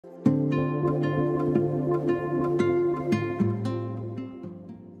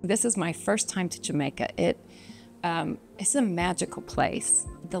this is my first time to Jamaica. It's a magical place.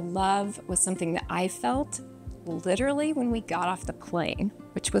 The love was something that I felt literally when we got off the plane,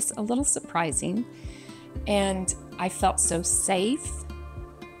 which was a little surprising. And I felt so safe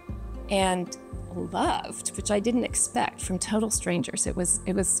and loved, which I didn't expect from total strangers. It was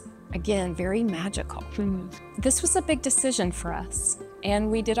again, very magical. This was a big decision for us. And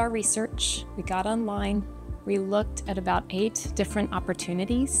we did our research. We got online. We looked at about 8 different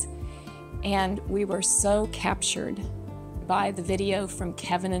opportunities. And we were so captured by the video from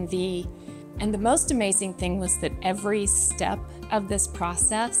Kevin and V. And the most amazing thing was that every step of this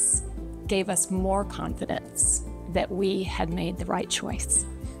process gave us more confidence that we had made the right choice.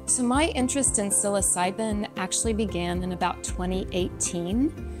 So my interest in psilocybin actually began in about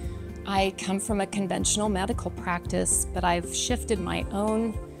 2018. I come from a conventional medical practice, but I've shifted my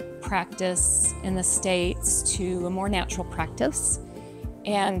own practice in the States to a more natural practice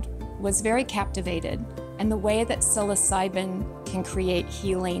and was very captivated. And the way that psilocybin can create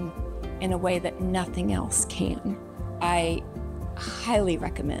healing in a way that nothing else can. I highly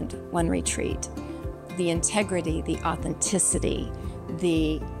recommend one retreat. The integrity, the authenticity,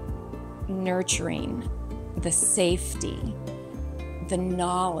 the nurturing, the safety, the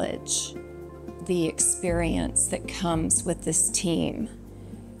knowledge, the experience that comes with this team,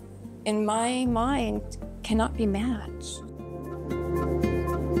 in my mind, cannot be matched.